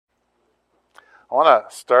I want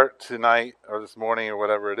to start tonight or this morning or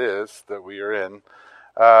whatever it is that we are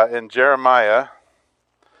in Jeremiah.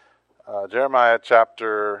 Jeremiah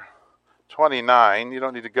chapter 29. You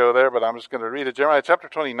don't need to go there, but I'm just going to read it. Jeremiah chapter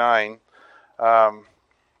 29,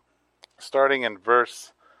 starting in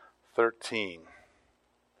verse 13.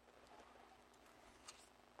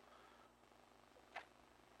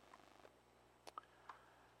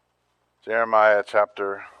 Jeremiah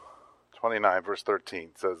chapter 29, verse 13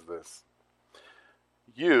 says this.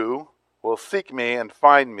 You will seek me and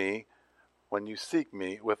find me when you seek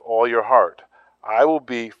me with all your heart. I will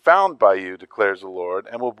be found by you, declares the Lord,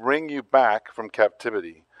 and will bring you back from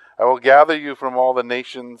captivity. I will gather you from all the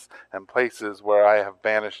nations and places where I have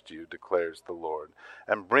banished you, declares the Lord,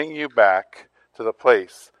 and bring you back to the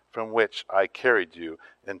place from which I carried you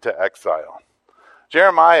into exile.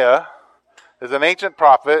 Jeremiah is an ancient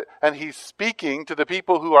prophet, and he's speaking to the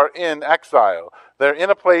people who are in exile. They're in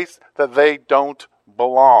a place that they don't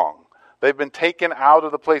belong. They've been taken out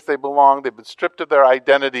of the place they belong. They've been stripped of their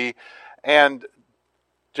identity. And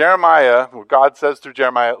Jeremiah, God says through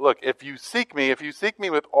Jeremiah, look, if you seek me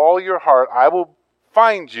with all your heart, I will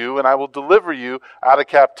find you and I will deliver you out of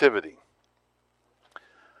captivity.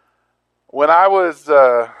 When I was,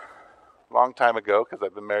 a long time ago, because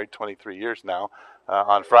I've been married 23 years now,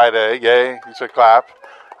 on Friday, yay, you should clap.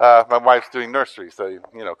 My wife's doing nursery, so,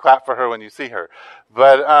 clap for her when you see her.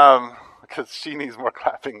 But, because she needs more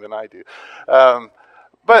clapping than I do.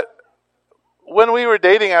 But when we were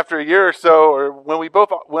dating after a year or so, or when we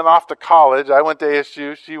both went off to college, I went to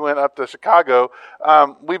ASU, she went up to Chicago,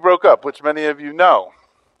 we broke up, which many of you know.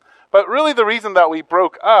 But really the reason that we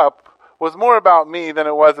broke up was more about me than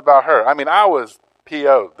it was about her. I mean, I was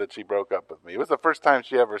PO'd that she broke up with me. It was the first time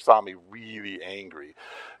she ever saw me really angry,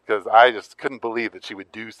 because I just couldn't believe that she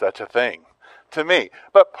would do such a thing to me.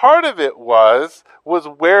 But part of it was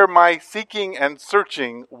where my seeking and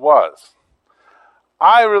searching was.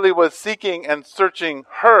 I really was seeking and searching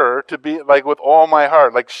her to be like with all my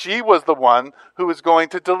heart. Like she was the one who was going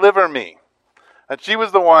to deliver me. And she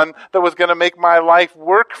was the one that was going to make my life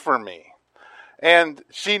work for me. And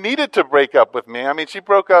she needed to break up with me. I mean, she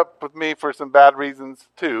broke up with me for some bad reasons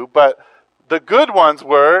too. But the good ones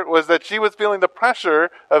was that she was feeling the pressure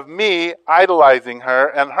of me idolizing her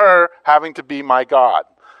and her having to be my God.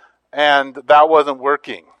 And that wasn't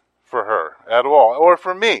working for her at all, or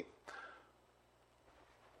for me.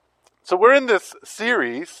 So we're in this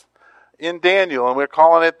series in Daniel, and we're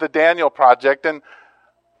calling it the Daniel Project. And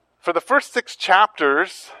for the first 6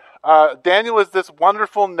 chapters, Daniel is this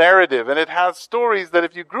wonderful narrative, and it has stories that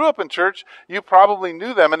if you grew up in church, you probably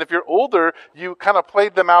knew them. And if you're older, you kind of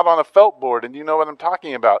played them out on a felt board, and you know what I'm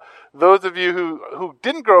talking about. Those of you who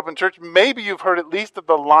didn't grow up in church, maybe you've heard at least of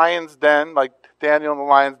the lion's den, like Daniel in the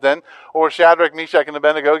lion's den, or Shadrach, Meshach, and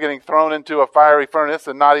Abednego getting thrown into a fiery furnace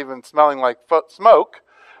and not even smelling like smoke.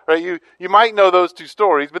 Right? You might know those 2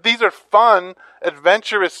 stories, but these are fun,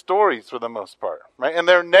 adventurous stories for the most part. Right? And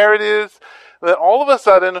they're narratives that all of a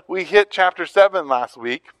sudden we hit chapter 7 last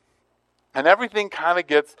week, and everything kind of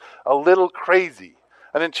gets a little crazy.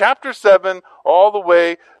 And in chapter 7 all the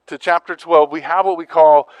way to chapter 12, we have what we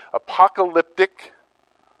call apocalyptic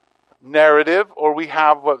narrative, or we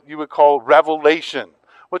have what you would call revelation.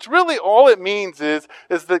 Which really all it means is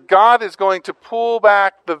that God is going to pull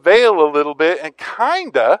back the veil a little bit and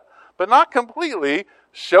kinda, but not completely,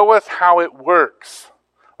 show us how it works.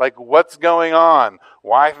 Like what's going on,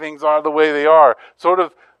 why things are the way they are, sort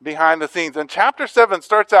of behind the scenes. And chapter 7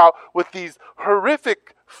 starts out with these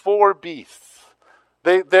horrific 4 beasts.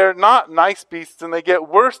 They're not nice beasts, and they get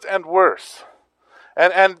worse and worse.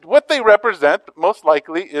 And what they represent, most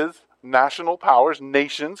likely, is national powers,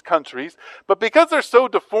 nations, countries. But because they're so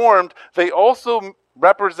deformed, they also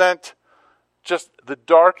represent just the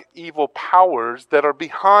dark, evil powers that are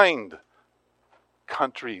behind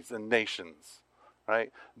countries and nations.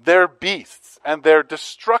 Right? They're beasts, and they're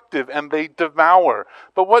destructive, and they devour.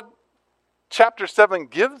 But what chapter 7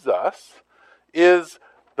 gives us is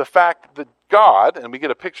the fact that God, and we get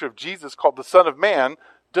a picture of Jesus called the Son of Man,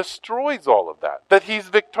 destroys all of that. That he's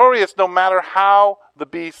victorious no matter how the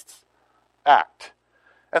beasts act.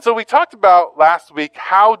 And so we talked about last week,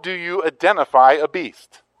 how do you identify a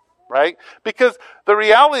beast? Right? Because the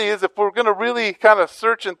reality is, if we're going to really kind of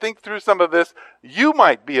search and think through some of this, you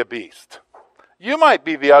might be a beast. You might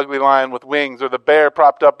be the ugly lion with wings or the bear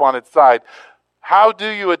propped up on its side. How do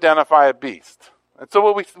you identify a beast? And so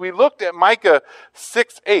what we looked at Micah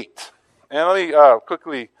 6:8. And let me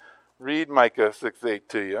quickly read Micah 6:8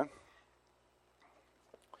 to you.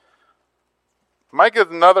 Micah is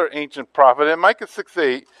another ancient prophet. In Micah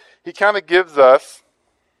 6:8, he kind of gives us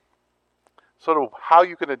sort of how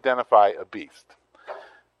you can identify a beast.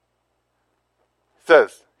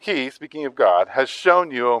 says, He, speaking of God, has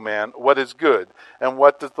shown you, O man, what is good, and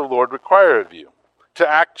what does the Lord require of you? To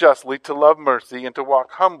act justly, to love mercy, and to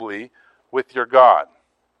walk humbly with your God.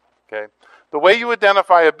 Okay? The way you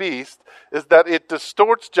identify a beast is that it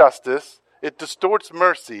distorts justice, it distorts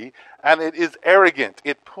mercy, and it is arrogant.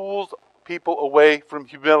 It pulls people away from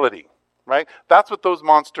humility. Right? That's what those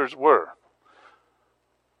monsters were.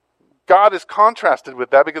 God is contrasted with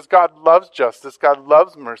that because God loves justice, God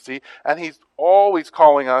loves mercy, and He's always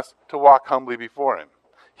calling us to walk humbly before Him.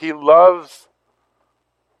 He loves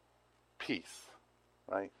peace,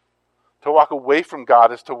 right? To walk away from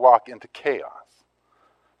God is to walk into chaos.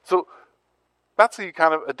 So that's how you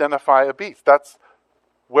kind of identify a beast. That's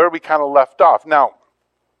where we kind of left off. Now,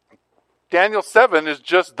 Daniel 7 is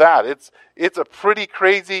just that. It's a pretty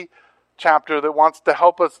crazy chapter that wants to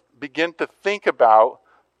help us begin to think about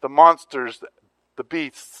the monsters, the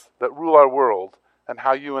beasts that rule our world, and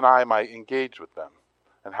how you and I might engage with them,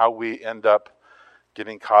 and how we end up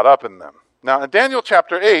getting caught up in them. Now, in Daniel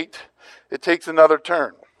chapter 8, it takes another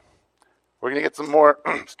turn. We're going to get some more,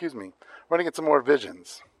 we're going to get some more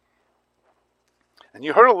visions. And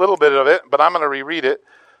you heard a little bit of it, but I'm going to reread it.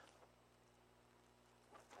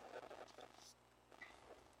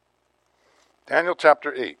 Daniel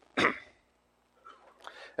chapter 8.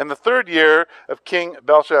 In the 3rd year of King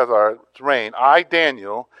Belshazzar's reign, I,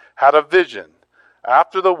 Daniel, had a vision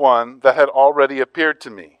after the one that had already appeared to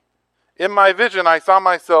me. In my vision, I saw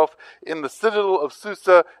myself in the citadel of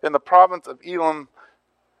Susa in the province of Elam.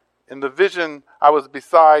 In the vision, I was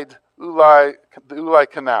beside the Ulai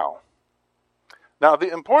Canal. Now,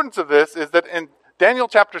 the importance of this is that in Daniel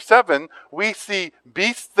chapter 7, we see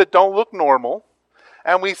beasts that don't look normal,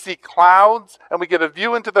 and we see clouds, and we get a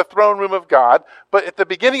view into the throne room of God. But at the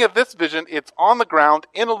beginning of this vision, it's on the ground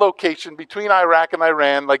in a location between Iraq and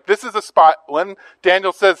Iran. Like, this is a spot. When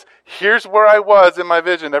Daniel says, here's where I was in my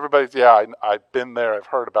vision, everybody's, yeah, I've been there. I've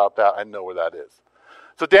heard about that. I know where that is.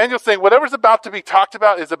 So Daniel's saying whatever's about to be talked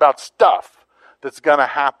about is about stuff that's going to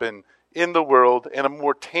happen in the world in a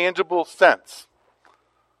more tangible sense.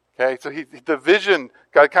 Okay, so the vision,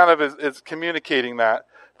 God kind of is communicating that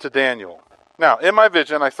to Daniel. Now, in my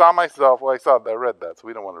vision, I saw myself, I read that, so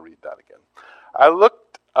we don't want to read that again. I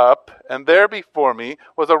looked up, and there before me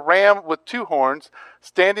was a ram with 2 horns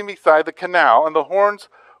standing beside the canal, and the horns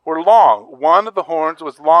were long. One of the horns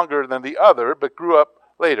was longer than the other, but grew up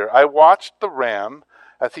later. I watched the ram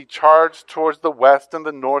as he charged towards the west and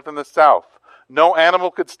the north and the south. No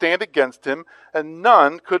animal could stand against him, and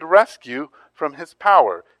none could rescue from his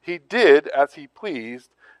power. He did as he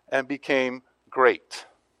pleased and became great.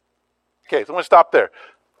 Okay, so I'm going to stop there.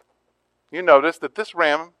 You notice that this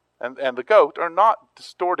ram and the goat are not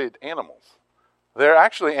distorted animals. They're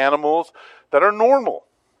actually animals that are normal.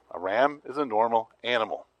 A ram is a normal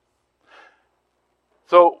animal.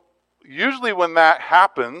 So usually when that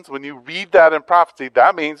happens, when you read that in prophecy,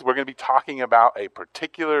 that means we're going to be talking about a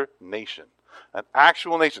particular nation, an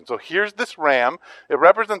actual nation. So here's this ram. It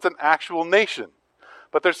represents an actual nation.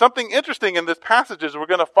 But there's something interesting in this passage as we're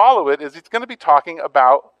going to follow it, is it's going to be talking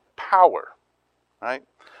about power, right?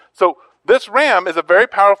 So this ram is a very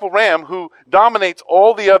powerful ram who dominates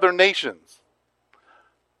all the other nations.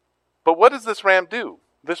 But what does this ram do?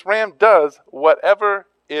 This ram does whatever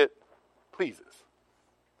it pleases.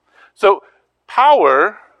 So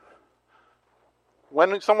power,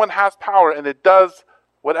 when someone has power and it does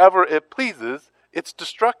whatever it pleases, it's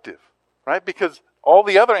destructive, right? Because all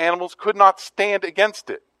the other animals could not stand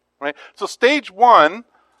against it, right? So stage 1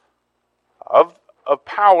 of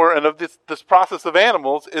power and of this process of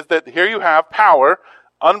animals is that here you have power,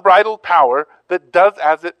 unbridled power, that does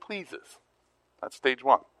as it pleases. That's stage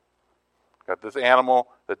 1. Got this animal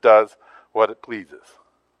that does what it pleases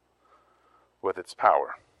with its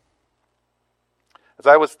power. As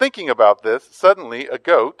I was thinking about this, suddenly a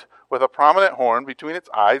goat with a prominent horn between its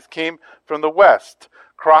eyes came from the west,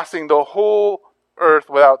 crossing the whole earth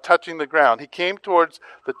without touching the ground. He came towards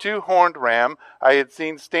the 2-horned ram I had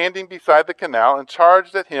seen standing beside the canal and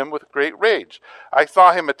charged at him with great rage. I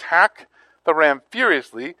saw him attack the ram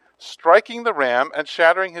furiously, striking the ram and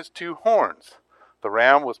shattering his 2 horns. The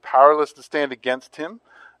ram was powerless to stand against him.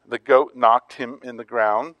 The goat knocked him to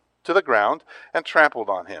the ground and trampled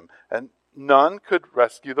on him, and none could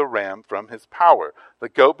rescue the ram from his power. The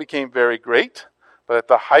goat became very great, but at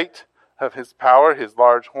the height of his power, his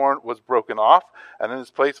large horn was broken off, and in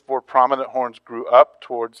his place 4 prominent horns grew up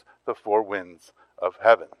towards the 4 winds of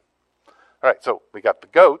heaven. All right, so we got the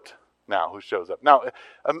goat now who shows up. Now,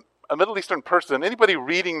 a Middle Eastern person, anybody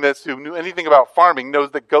reading this who knew anything about farming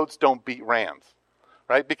knows that goats don't beat rams,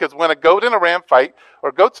 right? Because when a goat and a ram fight,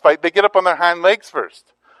 or goats fight, they get up on their hind legs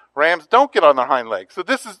first, Rams don't get on their hind legs. So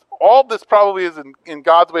all this probably is in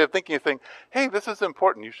God's way of thinking, saying, hey, this is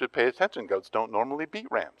important. You should pay attention. Goats don't normally beat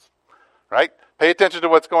rams, right? Pay attention to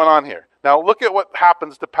what's going on here. Now look at what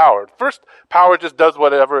happens to power. First, power just does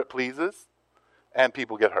whatever it pleases, and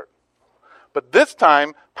people get hurt. But this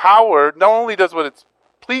time, power not only does what it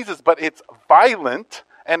pleases, but it's violent,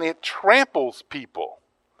 and it tramples people,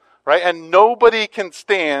 right? And nobody can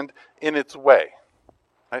stand in its way.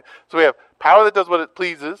 Right? So we have power that does what it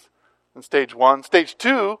pleases in stage 1. Stage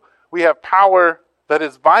 2, we have power that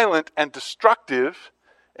is violent and destructive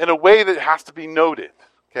in a way that has to be noted.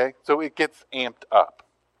 Okay, so it gets amped up.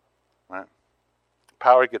 Right?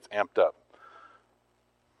 Power gets amped up.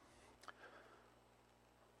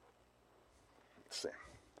 Let's see.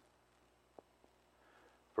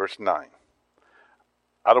 Verse 9.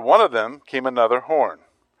 Out of one of them came another horn,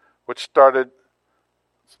 which started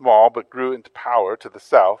small but grew into power to the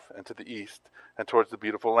south and to the east and towards the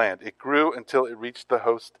beautiful land. It grew until it reached the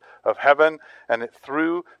host of heaven, and it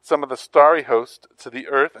threw some of the starry host to the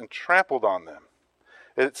earth and trampled on them.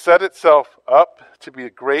 It set itself up to be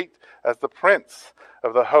great as the prince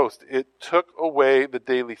of the host. It took away the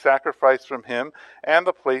daily sacrifice from him, and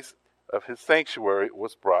the place of his sanctuary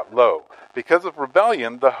was brought low. Because of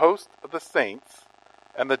rebellion, the host of the saints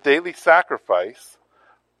and the daily sacrifice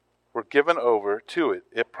were given over to it.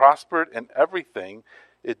 It prospered in everything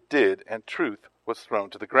it did, and truth was thrown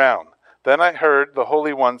to the ground. Then I heard the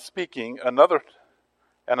Holy One speaking, another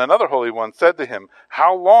Holy One said to him,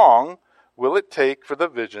 how long will it take for the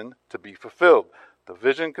vision to be fulfilled? The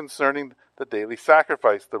vision concerning the daily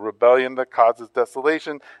sacrifice, the rebellion that causes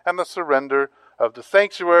desolation, and the surrender of the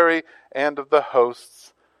sanctuary and of the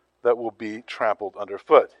hosts that will be trampled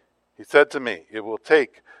underfoot. He said to me, it will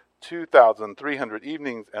take 2,300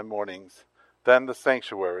 evenings and mornings, then the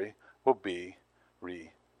sanctuary will be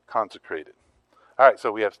reconsecrated. All right,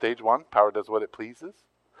 so we have stage 1, power does what it pleases.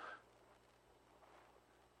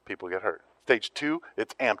 People get hurt. Stage 2,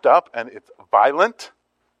 it's amped up and it's violent,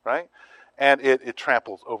 right? And it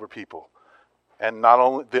tramples over people. And not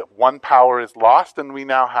only that, one power is lost, and we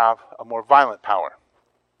now have a more violent power.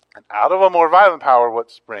 And out of a more violent power, what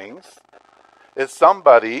springs is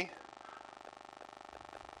somebody,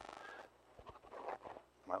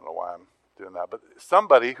 I don't know why I'm doing that, but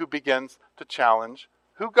somebody who begins to challenge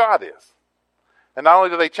who God is. And not only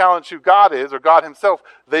do they challenge who God is, or God himself,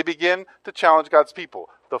 they begin to challenge God's people.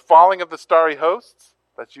 The falling of the starry hosts,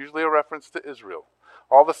 that's usually a reference to Israel.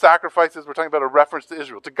 All the sacrifices we're talking about are a reference to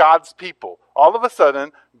Israel, to God's people. All of a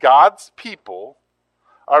sudden, God's people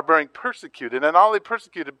are being persecuted, and not only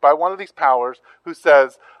persecuted by one of these powers who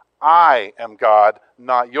says, I am God,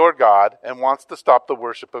 not your God, and wants to stop the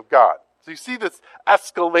worship of God. So you see this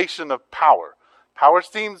escalation of power. Power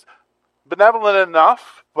seems benevolent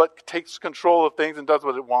enough, but takes control of things and does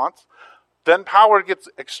what it wants. Then power gets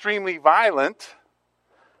extremely violent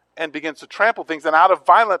and begins to trample things. And out of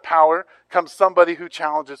violent power comes somebody who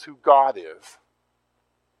challenges who God is.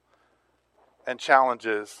 And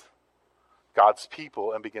challenges God's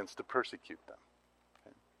people and begins to persecute them.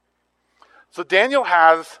 Okay. So Daniel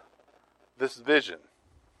has this vision.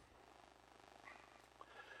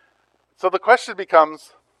 So the question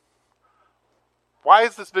becomes, why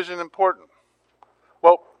is this vision important?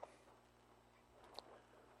 Well,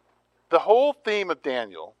 the whole theme of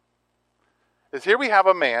Daniel is here we have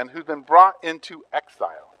a man who's been brought into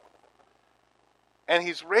exile. And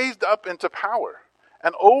he's raised up into power.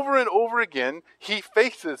 And over again, he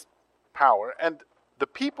faces power. And the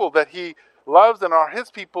people that he loves and are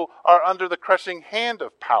his people are under the crushing hand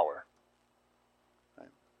of power.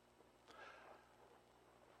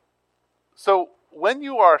 So when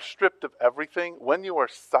you are stripped of everything, when you are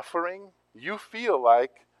suffering, you feel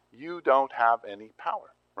like you don't have any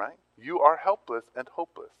power, right? You are helpless and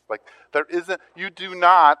hopeless. Like you do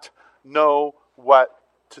not know what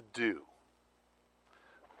to do.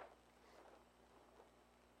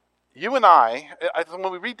 You and I,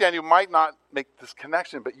 when we read Daniel, you might not make this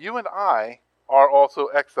connection, but you and I are also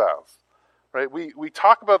exiles, right? We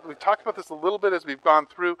talked about this a little bit as we've gone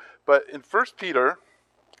through, but in 1 Peter,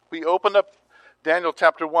 we opened up Daniel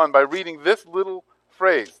chapter 1 by reading this little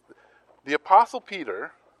phrase. The Apostle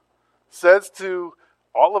Peter says to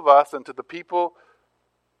all of us and to the people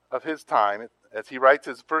of his time, as he writes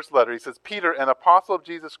his first letter, he says, Peter, an apostle of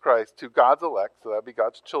Jesus Christ, to God's elect, so that would be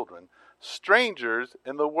God's children, strangers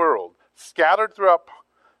in the world, scattered throughout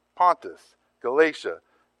Pontus, Galatia,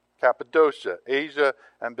 Cappadocia, Asia,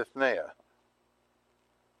 and Bithynia.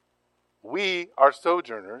 We are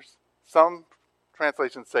sojourners. Some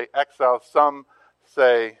translations say exiles, some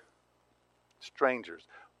say strangers.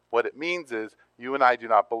 What it means is you and I do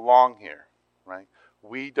not belong here, right?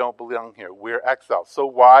 We don't belong here. We're exiles. So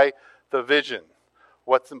why the vision?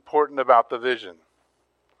 What's important about the vision?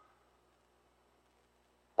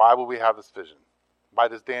 Why will we have this vision? Why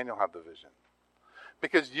does Daniel have the vision?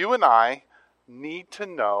 Because you and I need to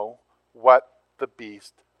know what the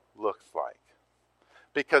beast looks like.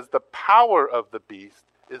 Because the power of the beast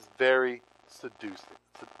is very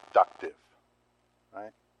seductive.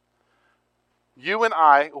 Right? You and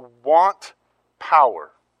I want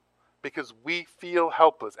power because we feel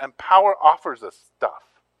helpless. And power offers us stuff.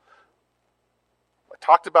 I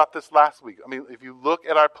talked about this last week. I mean, if you look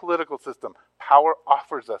at our political system, power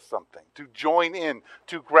offers us something to join in,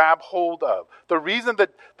 to grab hold of. The reason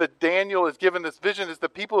that Daniel is given this vision is the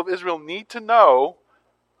people of Israel need to know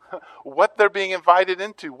what they're being invited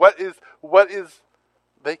into, what is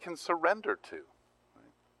they can surrender to.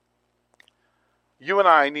 You and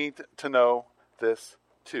I need to know this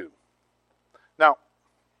too. Now,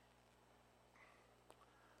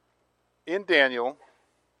 in Daniel,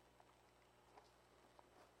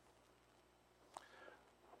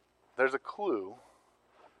 there's a clue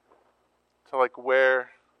to where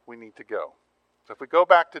we need to go. So if we go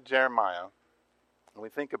back to Jeremiah and we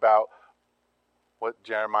think about what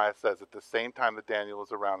Jeremiah says at the same time that Daniel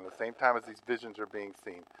is around, at the same time as these visions are being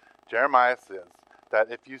seen, Jeremiah says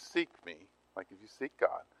that if you seek me, if you seek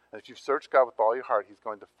God, and if you search God with all your heart, he's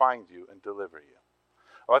going to find you and deliver you.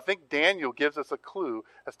 Well, I think Daniel gives us a clue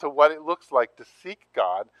as to what it looks like to seek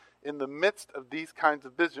God in the midst of these kinds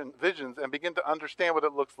of visions and begin to understand what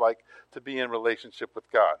it looks like to be in relationship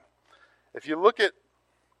with God. If you look at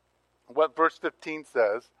what verse 15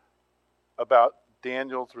 says about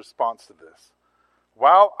Daniel's response to this.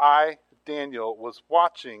 While I, Daniel, was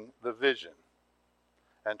watching the vision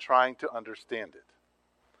and trying to understand it.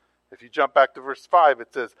 If you jump back to verse 5,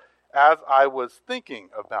 it says, as I was thinking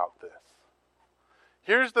about this.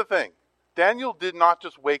 Here's the thing. Daniel did not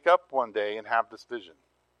just wake up one day and have this vision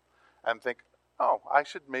and think, oh, I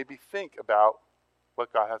should maybe think about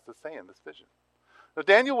what God has to say in this vision. Now,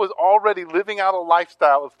 Daniel was already living out a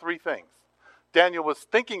lifestyle of three things. Daniel was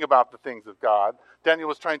thinking about the things of God. Daniel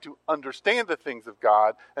was trying to understand the things of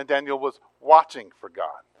God. And Daniel was watching for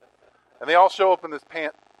God. And they all show up in this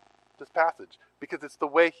passage because it's the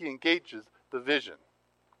way he engages the vision.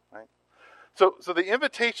 Right? So the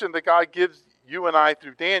invitation that God gives you and I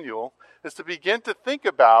through Daniel is to begin to think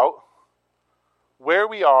about where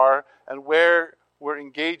we are and where we're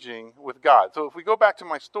engaging with God. So if we go back to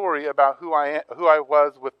my story about who I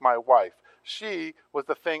was with my wife, she was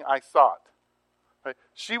the thing I sought. Right?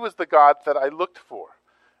 She was the God that I looked for.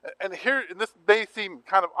 And here, this may seem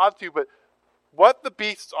kind of odd to you, but what the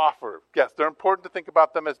beasts offer, yes, they're important to think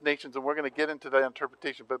about them as nations, and we're going to get into that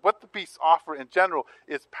interpretation, but what the beasts offer in general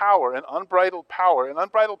is power and unbridled power. And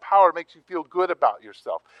unbridled power makes you feel good about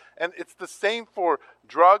yourself. And it's the same for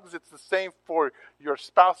drugs, it's the same for your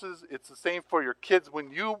spouses, it's the same for your kids.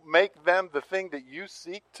 When you make them the thing that you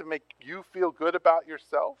seek to make you feel good about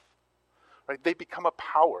yourself, right, they become a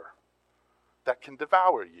power that can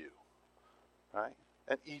devour you, right,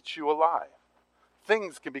 and eat you alive.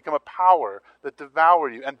 Things can become a power that devour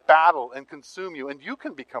you and battle and consume you, and you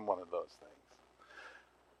can become one of those things.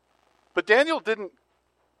 But Daniel didn't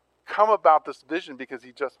come about this vision because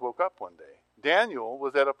he just woke up one day. Daniel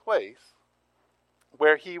was at a place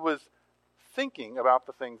where he was thinking about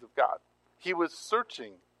the things of God. He was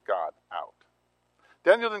searching God out.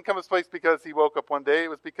 Daniel didn't come to this place because he woke up one day.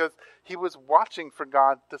 It was because he was watching for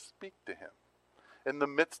God to speak to him in the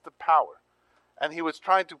midst of power. And he was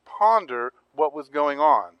trying to ponder what was going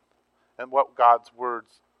on and what God's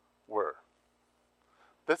words were.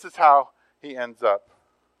 This is how he ends up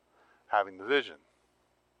having the vision.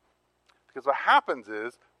 Because what happens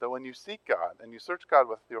is that when you seek God and you search God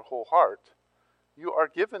with your whole heart, you are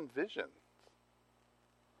given visions.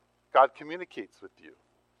 God communicates with you.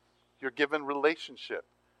 You're given relationship.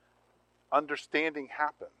 Understanding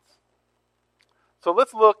happens. So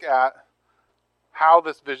let's look at how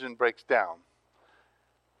this vision breaks down.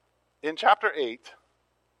 In chapter 8,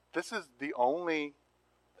 this is the only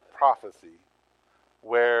prophecy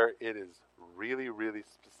where it is really, really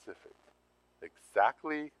specific.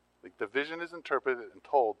 Exactly, like the vision is interpreted and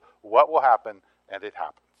told what will happen, and it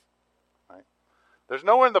happens. Right? There's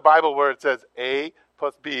nowhere in the Bible where it says A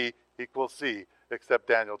plus B equals C, except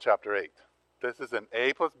Daniel chapter 8. This is an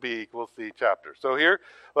A plus B equals C chapter. So here,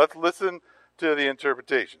 let's listen to the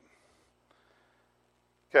interpretation.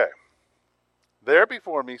 Okay. There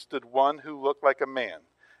before me stood one who looked like a man,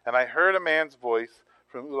 and I heard a man's voice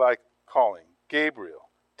from Ulai calling, Gabriel,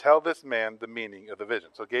 tell this man the meaning of the vision.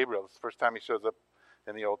 So Gabriel, this is the first time he shows up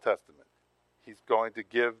in the Old Testament. He's going to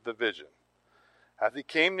give the vision. As he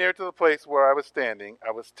came near to the place where I was standing,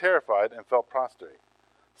 I was terrified and fell prostrate.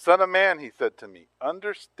 Son of man, he said to me,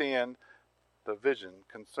 understand the vision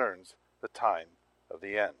concerns the time of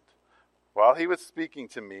the end. While he was speaking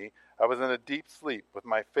to me, I was in a deep sleep with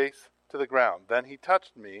my face to the ground. Then he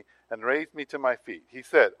touched me and raised me to my feet. He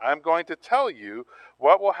said, I'm going to tell you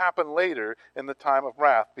what will happen later in the time of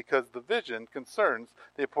wrath, because the vision concerns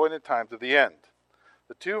the appointed times of the end.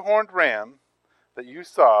 The two-horned ram that you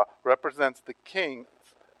saw represents the kings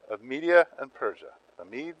of Media and Persia, the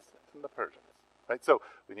Medes and the Persians. Right? So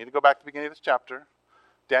we need to go back to the beginning of this chapter.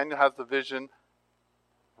 Daniel has the vision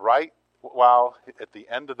right while at the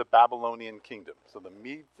end of the Babylonian kingdom. So the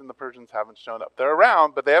Medes and the Persians haven't shown up. They're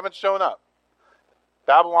around, but they haven't shown up.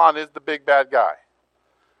 Babylon is the big bad guy.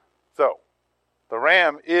 So the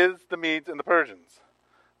ram is the Medes and the Persians.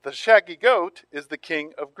 The shaggy goat is the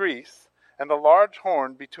king of Greece, and the large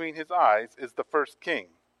horn between his eyes is the first king.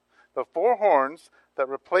 The four horns that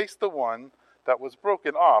replace the one that was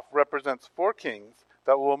broken off represents four kings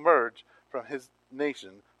that will emerge from his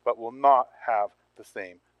nation, but will not have the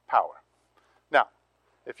same power. Now,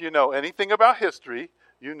 if you know anything about history,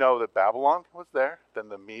 you know that Babylon was there, then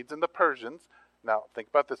the Medes and the Persians. Now, think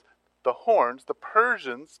about this. The horns, the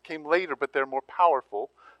Persians came later, but they're more powerful.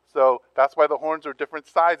 So that's why the horns are different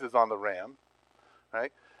sizes on the ram,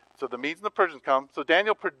 right? So the Medes and the Persians come. So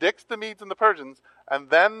Daniel predicts the Medes and the Persians, and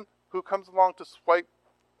then who comes along to swipe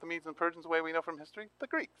the Medes and Persians away, we know from history? The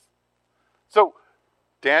Greeks. So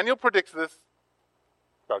Daniel predicts this.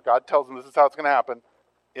 God tells him this is how it's going to happen,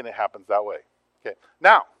 and it happens that way. Okay.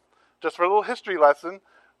 Now, just for a little history lesson,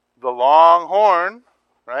 the long horn,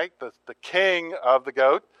 right, the king of the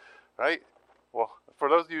goat, right? Well, for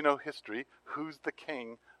those of you who know history, who's the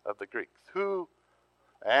king of the Greeks? Who?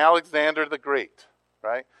 Alexander the Great,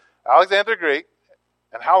 right? Alexander the Great.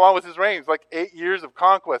 And how long was his reign? It was like 8 years of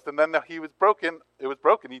conquest, and then he was broken. It was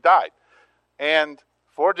broken. He died. And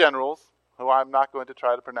four generals, who I'm not going to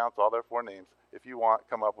try to pronounce all their four names. If you want,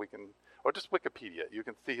 come up, we can, or just Wikipedia. You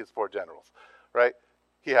can see his four generals, right?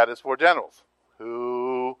 He had his four generals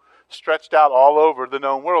who stretched out all over the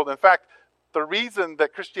known world. In fact, the reason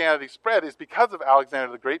that Christianity spread is because of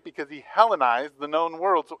Alexander the Great, because he Hellenized the known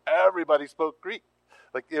world, so everybody spoke Greek.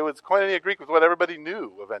 Like, it was Koinonia Greek was what everybody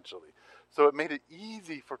knew eventually. So it made it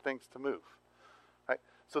easy for things to move. Right?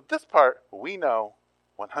 So this part, we know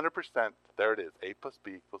 100%, there it is, A plus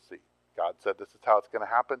B equals C. God said this is how it's going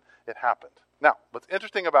to happen. It happened. Now, what's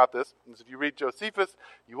interesting about this is if you read Josephus,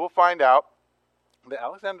 you will find out that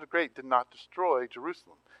Alexander the Great did not destroy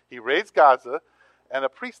Jerusalem. He raised Gaza, and a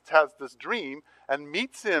priest has this dream and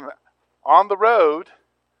meets him on the road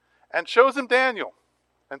and shows him Daniel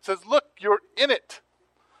and says, look, you're in it.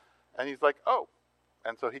 And he's like, oh.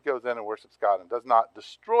 And so he goes in and worships God and does not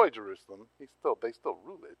destroy Jerusalem. They still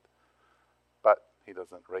rule it, but he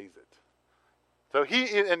doesn't raise it. So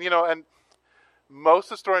and most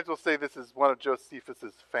historians will say this is one of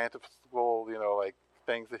Josephus's fanciful,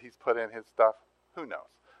 things that he's put in his stuff. Who knows?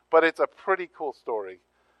 But it's a pretty cool story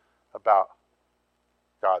about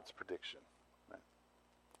God's prediction. Right?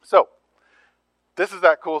 So, this is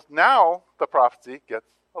that cool. Now, the prophecy gets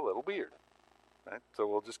a little weird. Right? So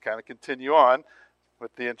we'll just kind of continue on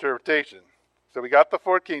with the interpretation. So we got the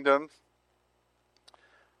four kingdoms.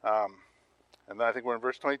 And then I think we're in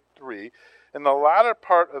verse 23. In the latter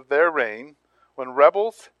part of their reign, when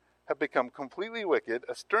rebels have become completely wicked,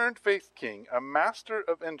 a stern-faced king, a master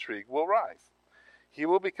of intrigue, will rise. He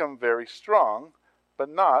will become very strong, but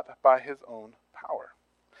not by his own power.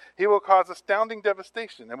 He will cause astounding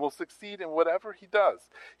devastation and will succeed in whatever he does.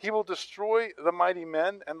 He will destroy the mighty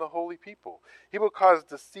men and the holy people. He will cause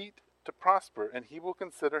deceit to prosper, and he will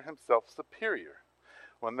consider himself superior.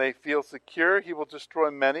 When they feel secure, he will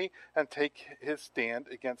destroy many and take his stand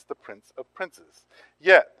against the prince of princes.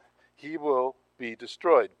 Yet he will be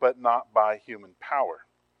destroyed, but not by human power.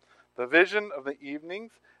 The vision of the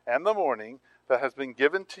evenings and the morning that has been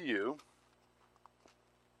given to you.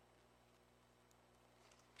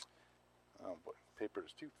 Oh boy, paper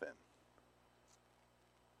is too thin.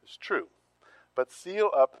 It's true, but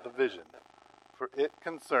seal up the vision, for it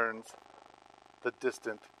concerns the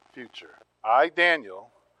distant future. I, Daniel,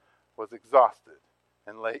 was exhausted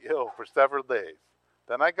and lay ill for several days.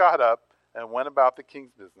 Then I got up and went about the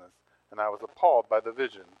king's business, and I was appalled by the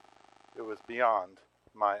vision. It was beyond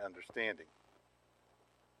my understanding.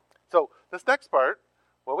 So this next part,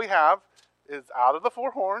 what we have is out of the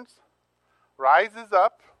four horns rises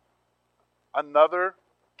up another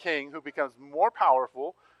king who becomes more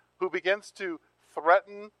powerful, who begins to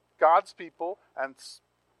threaten God's people and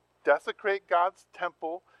desecrate God's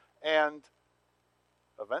temple, and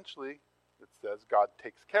eventually it says God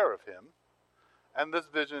takes care of him. And this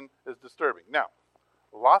vision is disturbing. Now,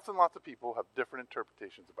 lots and lots of people have different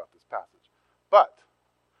interpretations about this passage. But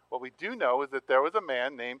what we do know is that there was a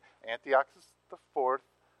man named Antiochus IV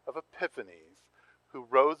of Epiphanes who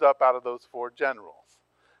rose up out of those four generals.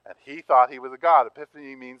 And he thought he was a god.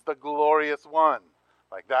 Epiphany means the glorious one.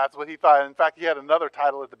 Like, that's what he thought. In fact, he had another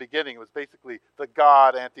title at the beginning. It was basically the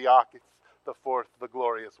god Antiochus IV, the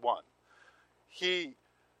glorious one.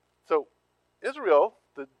 So Israel,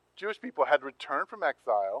 the Jewish people, had returned from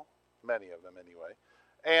exile, many of them anyway,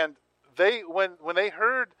 and when they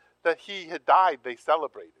heard that he had died, they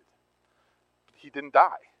celebrated. He didn't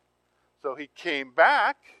die. So he came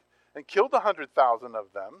back and killed 100,000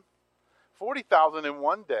 of them, 40,000 in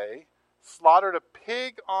one day, slaughtered a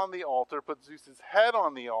pig on the altar, put Zeus's head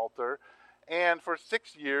on the altar, and for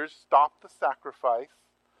 6 years stopped the sacrifices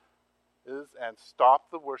and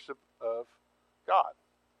stopped the worship of God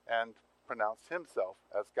and pronounced himself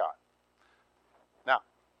as God. Now,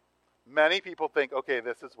 many people think, okay,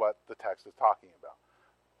 this is what the text is talking about.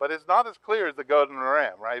 But it's not as clear as the goat and the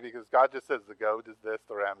ram, right? Because God just says the goat is this,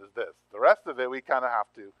 the ram is this. The rest of it we kind of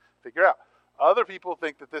have to figure out. Other people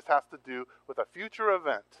think that this has to do with a future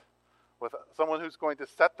event, with someone who's going to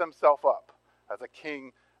set themselves up as a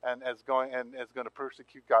king and is going to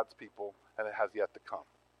persecute God's people, and it has yet to come.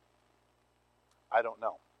 I don't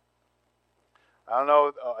know. I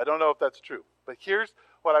don't know if that's true. But here's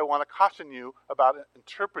what I want to caution you about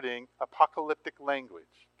interpreting apocalyptic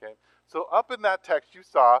language. Okay? So up in that text you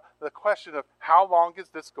saw the question of how long is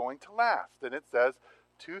this going to last? And it says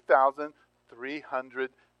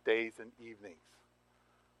 2,300 days and evenings.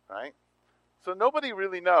 Right? So nobody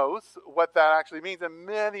really knows what that actually means, and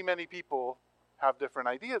many, many people have different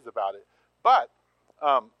ideas about it. But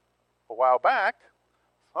a while back,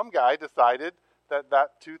 some guy decided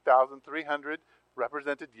that 2,300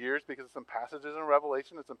 represented years because of some passages in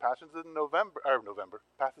Revelation and some passages in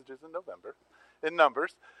in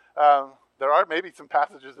Numbers. There are maybe some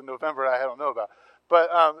passages in November I don't know about. But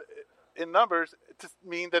in Numbers, to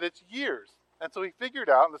mean that it's years. And so he figured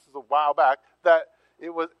out, and this is a while back, that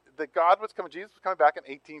Jesus was coming back in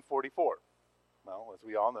 1844. Well, as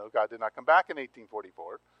we all know, God did not come back in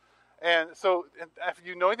 1844. And so if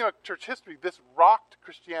you know anything about church history, this rocked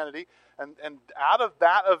Christianity, and out of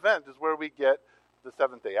that event is where we get the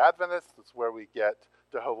Seventh-day Adventists, it's where we get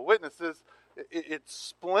Jehovah's Witnesses. It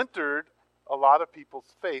splintered a lot of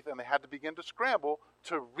people's faith, and they had to begin to scramble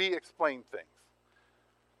to re-explain things.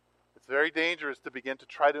 It's very dangerous to begin to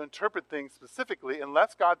try to interpret things specifically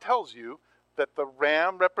unless God tells you that the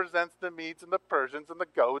ram represents the Medes and the Persians and the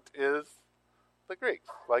goat is the Greeks.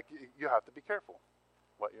 Like, you have to be careful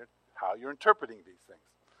how you're interpreting these things.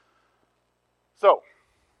 So,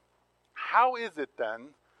 how is it then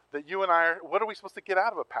that you and I what are we supposed to get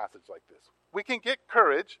out of a passage like this? We can get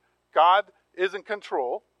courage. God is in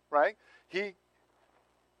control, right? He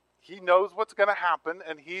knows what's going to happen,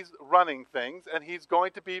 and he's running things, and he's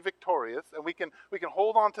going to be victorious, and we can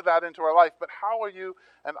hold on to that into our life. But how are you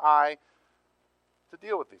and I to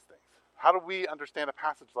deal with these things? How do we understand a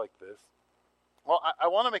passage like this? Well, I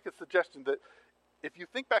want to make a suggestion that if you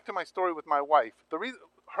think back to my story with my wife, the reason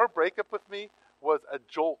her breakup with me was a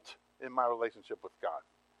jolt in my relationship with God.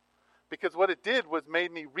 Because what it did was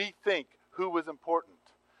made me rethink who was important.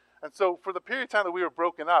 And so for the period of time that we were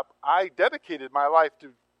broken up, I dedicated my life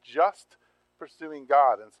to just pursuing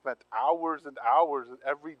God and spent hours and hours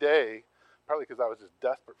every day, partly because I was just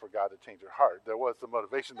desperate for God to change her heart. There was some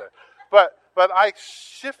motivation there. But I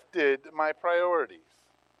shifted my priorities.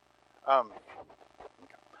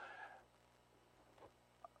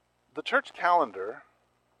 The church calendar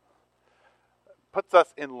puts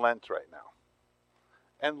us in Lent right now.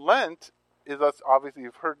 And Lent is us, obviously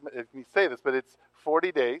you've heard me say this, but it's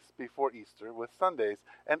 40 days before Easter with Sundays.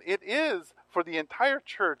 And it is, for the entire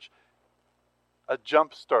church, a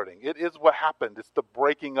jump starting. It is what happened. It's the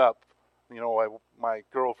breaking up, my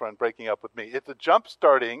girlfriend breaking up with me. It's a jump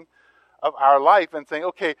starting of our life and saying,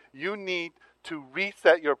 okay, you need to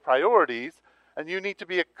reset your priorities, and you need to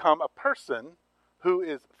become a person who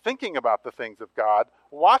is thinking about the things of God,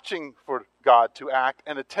 watching for God to act,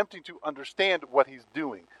 and attempting to understand what he's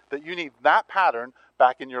doing. That you need that pattern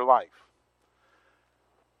back in your life.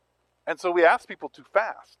 And so we ask people to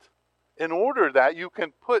fast in order that you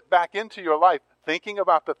can put back into your life thinking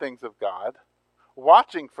about the things of God,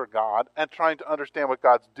 watching for God, and trying to understand what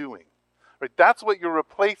God's doing. Right? That's what you're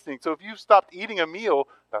replacing. So if you stopped eating a meal,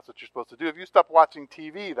 that's what you're supposed to do. If you stopped watching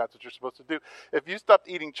TV, that's what you're supposed to do. If you stopped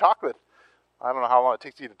eating chocolate, I don't know how long it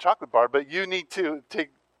takes to eat a chocolate bar, but you need to take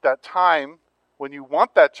that time when you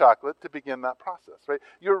want that chocolate to begin that process, right?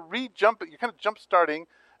 You're kind of jump starting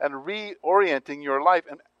and reorienting your life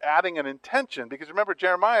and adding an intention. Because remember,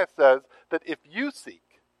 Jeremiah says that if you seek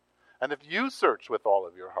and if you search with all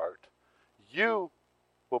of your heart, you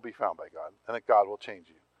will be found by God, and that God will change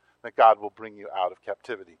you, that God will bring you out of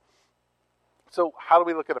captivity. So how do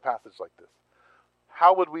we look at a passage like this?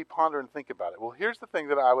 How would we ponder and think about it? Well, here's the thing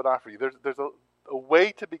that I would offer you. There's a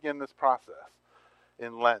way to begin this process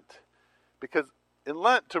in Lent. Because in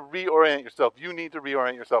Lent, to reorient yourself, you need to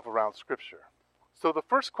reorient yourself around Scripture. So the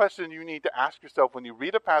first question you need to ask yourself when you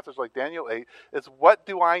read a passage like Daniel 8 is, what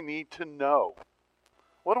do I need to know?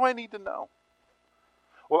 What do I need to know?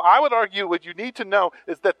 Well, I would argue what you need to know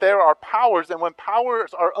is that there are powers, and when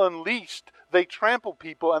powers are unleashed, they trample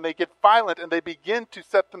people and they get violent and they begin to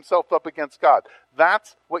set themselves up against God.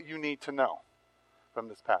 That's what you need to know from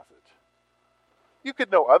this passage. You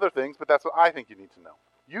could know other things, but that's what I think you need to know.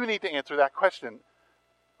 You need to answer that question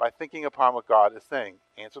by thinking upon what God is saying.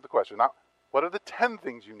 Answer the question. Not what are the 10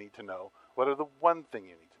 things you need to know? What are the one thing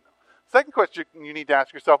you need to know? Second question you need to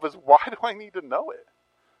ask yourself is, why do I need to know it?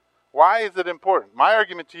 Why is it important? My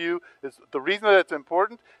argument to you is the reason that it's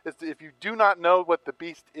important is that if you do not know what the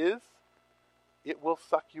beast is, it will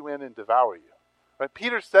suck you in and devour you. Right?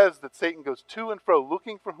 Peter says that Satan goes to and fro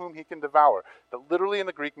looking for whom he can devour. That literally in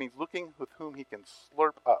the Greek means looking with whom he can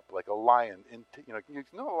slurp up, like a lion. You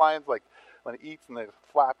know a lion's like when it eats and there's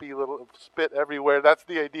flappy little spit everywhere. That's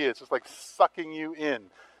the idea. It's just like sucking you in,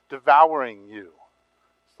 devouring you,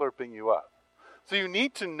 slurping you up. So you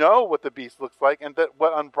need to know what the beast looks like and that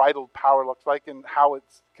what unbridled power looks like and how it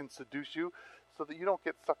can seduce you so that you don't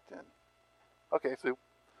get sucked in. Okay, so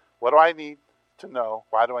what do I need to know?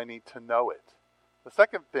 Why do I need to know it? The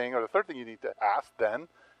second thing, or the third thing you need to ask then,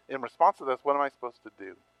 in response to this, what am I supposed to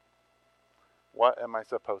do? What am I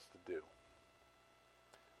supposed to do?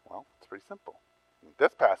 Well, it's pretty simple. In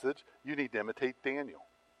this passage, you need to imitate Daniel.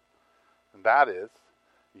 And that is,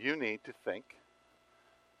 you need to think,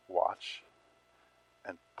 watch,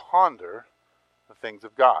 and ponder the things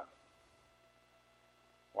of God.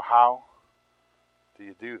 Well, how do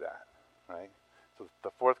you do that? Right? So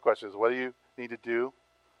the fourth question is, what do you need to do?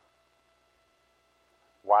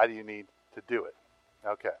 Why do you need to do it?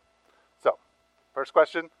 Okay. So, first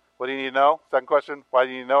question, what do you need to know? Second question, why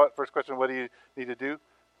do you need to know it? First question, what do you need to do?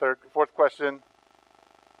 Fourth question,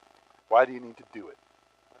 why do you need to do it?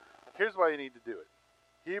 Here's why you need to do it.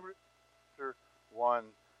 Hebrews chapter 1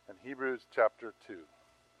 and Hebrews chapter 2.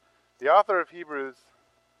 The author of Hebrews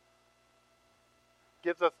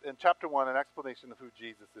gives us in chapter 1 an explanation of who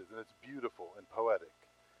Jesus is, and it's beautiful and poetic.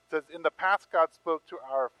 It says, in the past God spoke to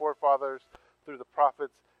our forefathers through the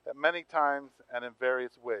prophets at many times and in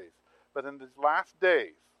various ways. But in these last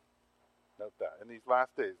days, note that, in these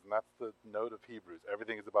last days, and that's the note of Hebrews,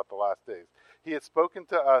 everything is about the last days. He has spoken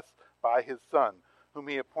to us by his Son, whom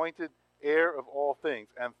he appointed heir of all things,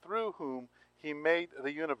 and through whom he made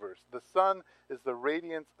the universe. The Son is the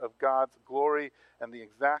radiance of God's glory and the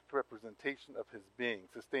exact representation of his being,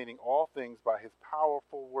 sustaining all things by his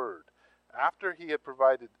powerful word. After he had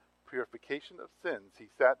provided purification of sins, he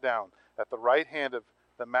sat down at the right hand of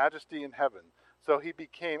the majesty in heaven. So he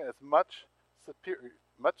became as much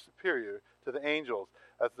superior to the angels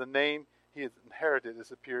as the name he has inherited is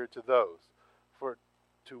superior to those. For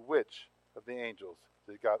to which of the angels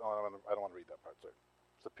did God... Oh, I don't want to read that part, sorry.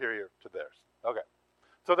 Superior to theirs. Okay.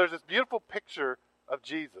 So there's this beautiful picture of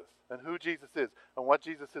Jesus and who Jesus is and what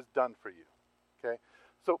Jesus has done for you. Okay?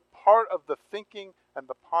 So part of the thinking and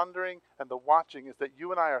the pondering and the watching is that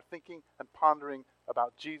you and I are thinking and pondering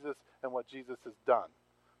about Jesus and what Jesus has done.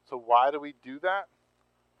 So why do we do that?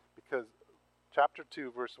 Because chapter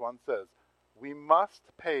 2, verse 1 says, we must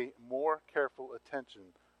pay more careful attention,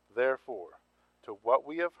 therefore, to what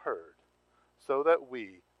we have heard, so that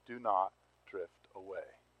we do not drift away.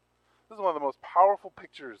 This is one of the most powerful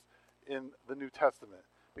pictures in the New Testament.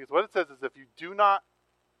 Because what it says is if you do not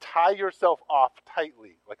tie yourself off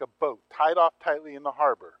tightly, like a boat, tied off tightly in the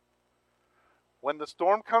harbor, when the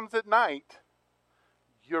storm comes at night,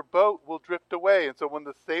 your boat will drift away. And so when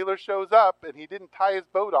the sailor shows up and he didn't tie his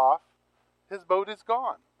boat off, his boat is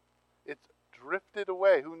gone. It's drifted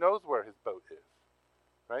away. Who knows where his boat is?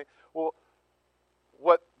 Right? Well,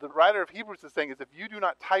 what the writer of Hebrews is saying is if you do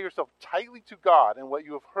not tie yourself tightly to God and what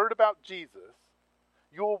you have heard about Jesus,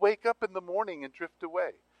 you will wake up in the morning and drift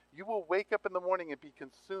away. You will wake up in the morning and be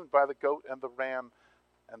consumed by the goat and the ram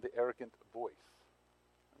and the arrogant voice.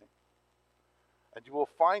 Right? And you will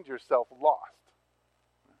find yourself lost.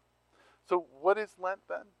 So what is Lent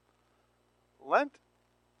then? Lent,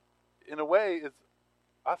 in a way, is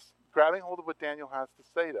us grabbing hold of what Daniel has to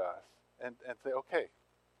say to us and say, okay,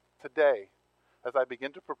 today, as I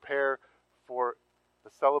begin to prepare for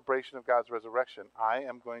the celebration of God's resurrection, I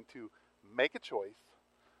am going to make a choice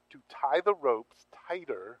to tie the ropes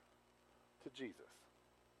tighter to Jesus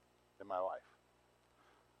in my life.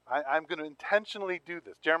 I'm going to intentionally do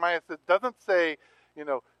this. Jeremiah doesn't say,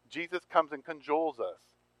 Jesus comes and cajoles us.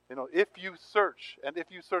 If you search, and if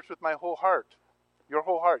you search with my whole heart, your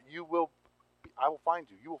whole heart, I will find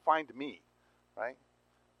you. You will find me, right?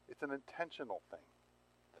 It's an intentional thing.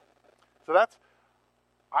 So that's,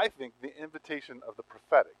 I think, the invitation of the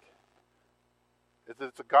prophetic.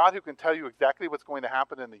 It's a God who can tell you exactly what's going to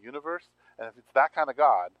happen in the universe, and if it's that kind of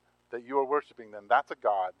God that you are worshiping, then that's a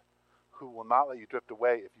God who will not let you drift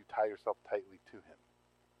away if you tie yourself tightly to him.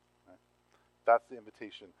 Right? That's the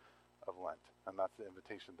invitation of Lent, and that's the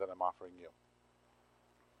invitation that I'm offering you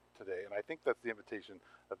today. And I think that's the invitation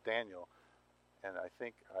of Daniel, and I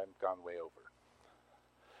think I've gone way over.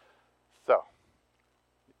 So,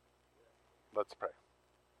 let's pray.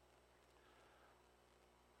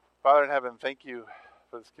 Father in heaven, thank you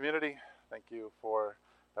for this community. Thank you for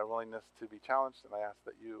their willingness to be challenged, and I ask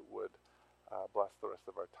that you would bless the rest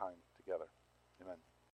of our time together. Amen.